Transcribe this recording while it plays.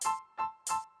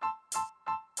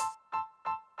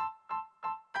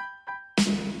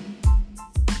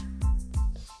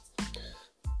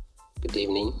Good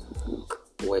evening.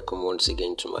 Welcome once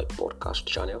again to my podcast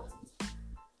channel.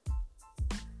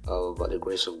 By the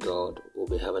grace of God, we'll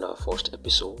be having our first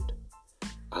episode.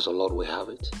 As the Lord will have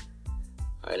it,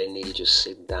 I really need you to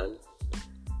sit down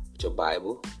with your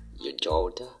Bible, your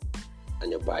jotter, and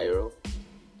your biro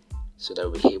so that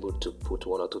we'll be able to put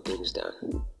one or two things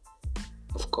down.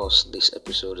 Of course, this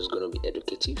episode is going to be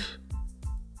educative,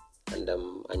 and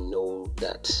I know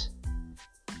that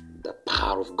the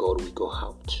power of God will go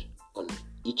out on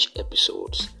each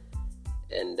episode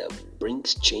and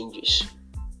brings changes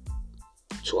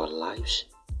to our lives,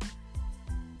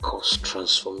 cause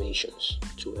transformations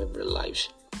to every life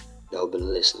that will be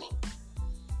listening.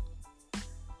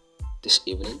 This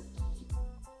evening,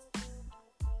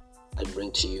 I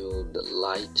bring to you the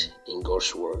light in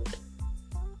God's Word.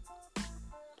 I'd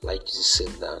like you to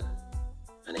sit down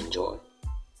and enjoy.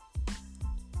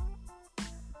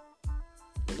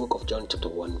 The book of John chapter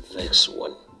 1 verse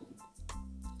 1.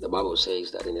 The Bible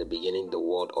says that in the beginning the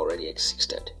Word already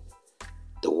existed.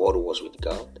 The Word was with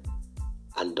God,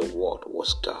 and the Word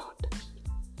was God.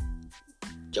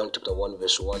 John chapter 1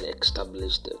 verse 1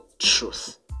 established the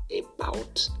truth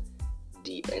about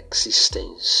the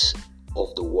existence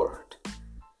of the Word.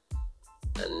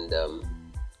 And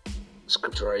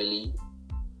scripturally,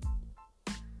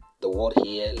 the word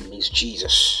here means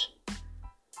Jesus.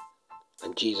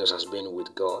 And Jesus has been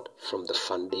with God from the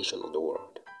foundation of the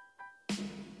world.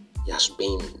 He has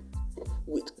been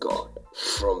with God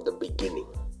from the beginning.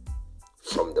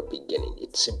 From the beginning.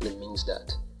 It simply means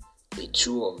that the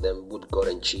two of them, both God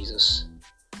and Jesus,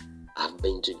 have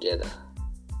been together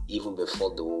even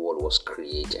before the world was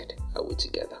created. Are we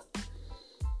together?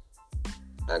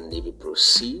 And if you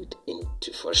proceed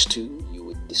into verse 2, you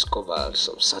will discover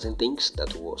some certain things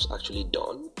that was actually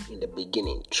done in the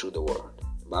beginning through the Word.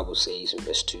 The Bible says in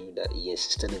verse 2 that He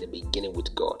existed in the beginning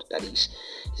with God. That is,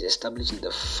 He's establishing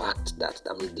the fact that,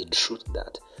 the truth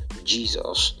that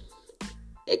Jesus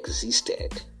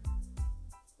existed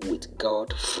with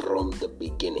God from the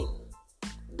beginning.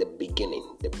 The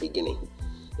beginning.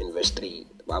 In verse 3,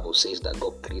 the Bible says that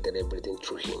God created everything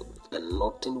through Him, and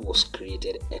nothing was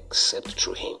created except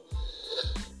through Him.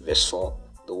 Verse 4,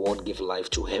 the Word gave life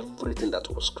to everything that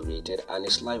was created, and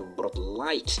His life brought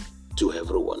light to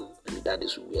everyone. And that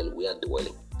is where we are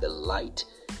dwelling, the light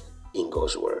in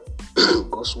God's Word.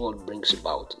 God's Word brings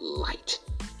about light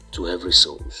to every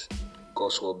soul.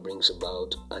 God's Word brings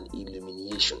about an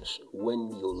illumination.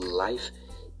 When your life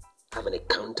have an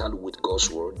encounter with God's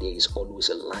Word, there is always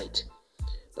a light.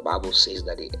 The Bible says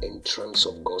that the entrance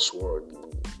of God's Word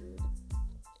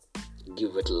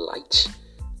giveth light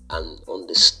and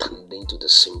understanding to the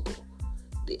simple.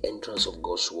 The entrance of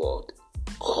God's Word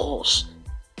causes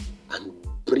and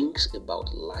brings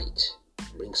about light,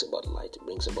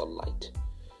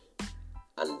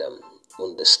 and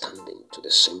understanding to the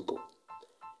simple.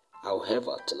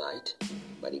 However, tonight,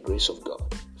 by the grace of God,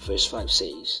 verse 5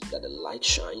 says that the light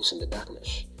shines in the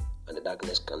darkness, and the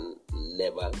darkness can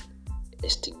never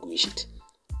extinguish it.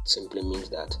 It simply means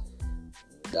that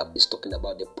is talking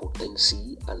about the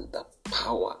potency and the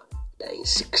power that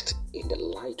exists in the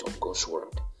light of God's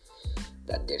Word.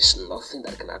 That there is nothing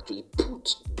that can actually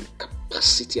put the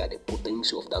capacity and the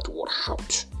potency of that word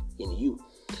out in you.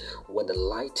 When the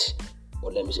light,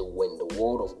 or let me say, when the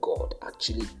Word of God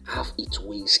actually have its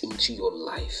ways into your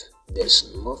life,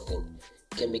 there's nothing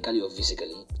chemically or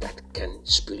physically that can,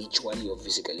 spiritually or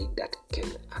physically, that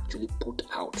can actually put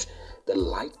out the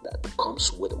light that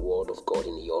comes with the Word of God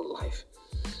in your life.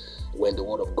 When the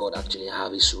Word of God actually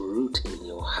have its root in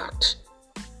your heart,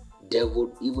 devil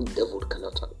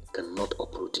cannot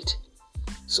uproot it.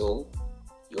 So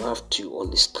you have to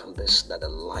understand this, that the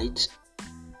light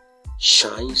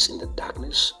shines in the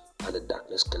darkness, and the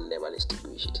darkness can never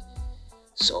extinguish it.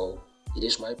 So it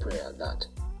is my prayer that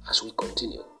as we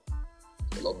continue,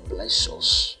 the Lord bless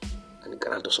us and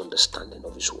grant us understanding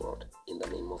of His Word in the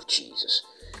name of Jesus.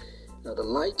 Now, the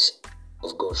light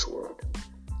of God's Word.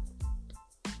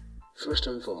 First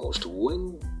and foremost,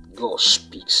 when God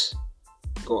speaks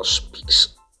for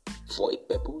a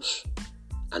purpose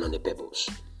and on a purpose.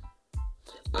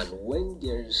 And when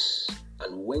there is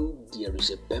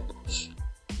a purpose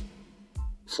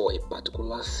for a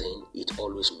particular thing, it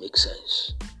always makes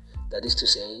sense. That is to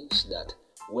say that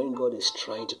when God is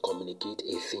trying to communicate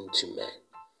a thing to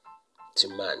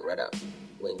man,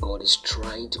 when God is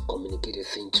trying to communicate a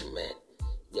thing to man,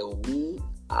 there will be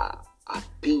a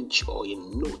pinch or a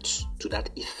note to that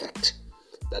effect.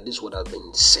 That is what has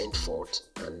been sent forth,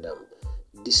 and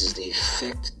this is the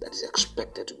effect that is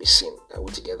expected to be seen. Are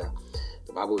we together?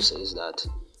 The Bible says that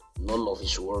none of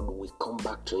His word will come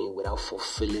back to Him without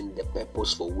fulfilling the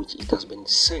purpose for which it has been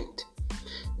sent.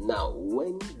 Now,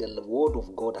 when the word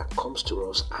of God that comes to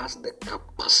us has the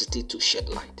capacity to shed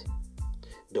light,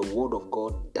 the word of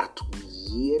God that we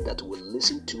hear, that we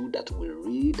listen to, that we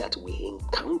read, that we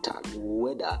encounter,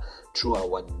 whether through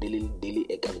our daily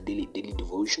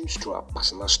devotions, through our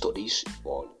personal studies,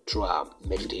 or through our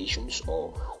meditations, or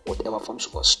whatever forms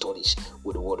of our studies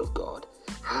with the word of God,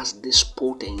 has this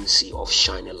potency of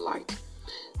shining light.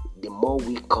 The more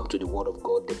we come to the word of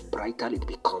God, the brighter it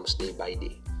becomes day by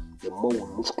day. The more we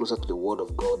move closer to the word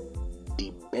of God,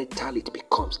 the better it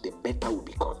becomes, the better we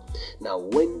become. Now,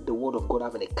 when the word of God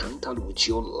have an encounter with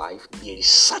your life, there is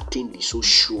certainly so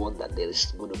sure that there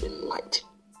is going to be light.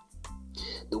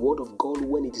 The word of God,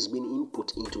 when it is being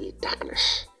input into a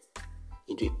darkness,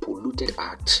 into a polluted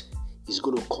heart, is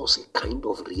going to cause a kind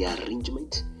of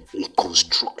rearrangement,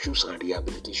 reconstructions, and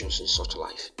rehabilitations in such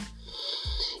life.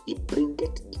 It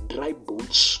bringeth dry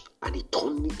bones and it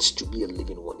turns it to be a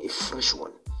living one, a fresh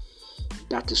one.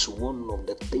 That is one of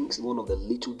the things, one of the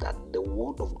little that the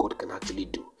word of God can actually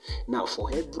do. Now, for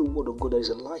every word of God, there is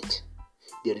a light.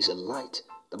 There is a light.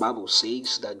 The Bible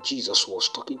says that Jesus was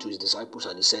talking to his disciples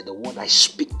and he said, the word I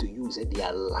speak to you, he said, they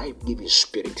are life-giving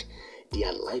spirit. They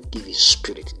are life-giving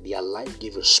spirit. They are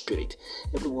life-giving spirit.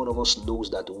 Every one of us knows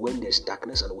that when there's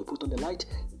darkness and we put on the light,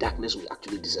 darkness will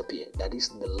actually disappear. That is,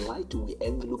 the light will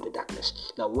envelop the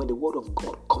darkness. Now, when the word of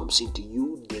God comes into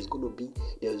you, there is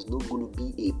not going to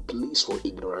be a place for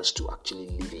ignorance to actually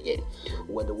live again.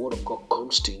 When the word of God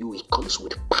comes to you, it comes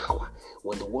with power.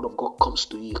 When the word of God comes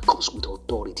to you, it comes with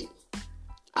authority.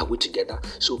 Are we together?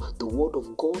 So the word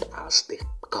of God has the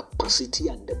capacity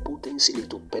and the potency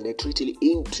to penetrate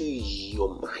into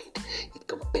your mind. It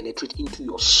can penetrate into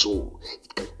your soul.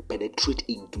 It can penetrate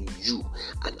into you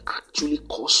and actually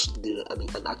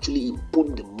actually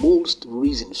input the most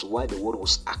reasons why the word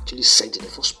was actually sent in the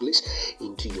first place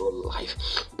into your life.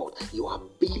 But your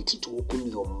ability to open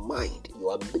your mind,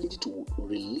 your ability to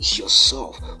release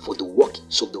yourself for the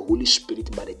workings of the Holy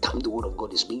Spirit by the time the word of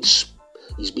God is being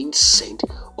sent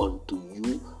unto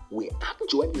you, will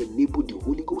actually enable the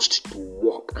Holy Ghost to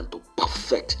work and to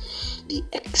perfect the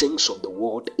essence of the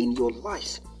word in your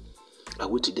life. Are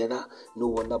we together? No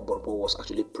wonder Paul was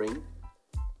actually praying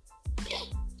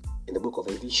in the book of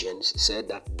Ephesians. He said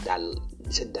that the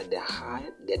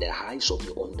eyes of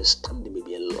your understanding may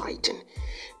be enlightened.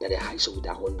 That the eyes of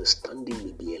their understanding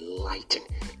may be enlightened.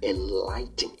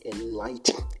 Enlighten.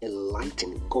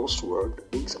 God's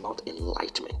word brings about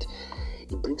enlightenment.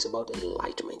 It brings about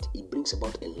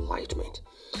enlightenment.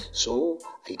 So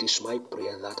it is my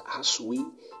prayer that as we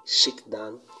sit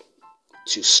down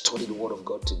to study the word of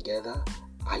God together,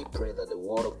 I pray that the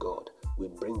word of God will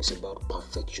bring about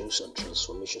perfections and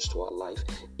transformations to our life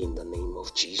in the name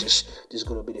of Jesus. This is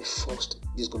going to be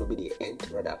the end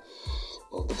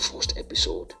of the first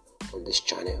episode on this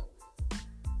channel.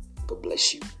 God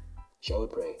bless you. Shall we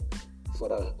pray?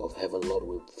 Father of heaven, Lord,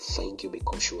 we thank you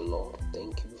because you are Lord.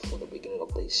 Thank you for the beginning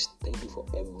of this. Thank you for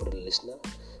every listener.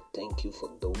 Thank you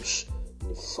for those in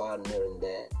the far near and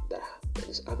there that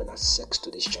is having access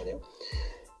to this channel.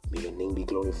 May your name be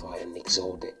glorified and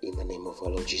exalted in the name of our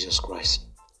Lord Jesus Christ.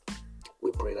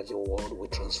 We pray that your word will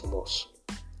transform us,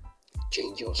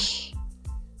 change us,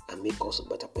 and make us a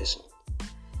better person.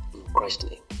 In Christ's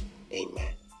name,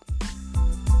 amen.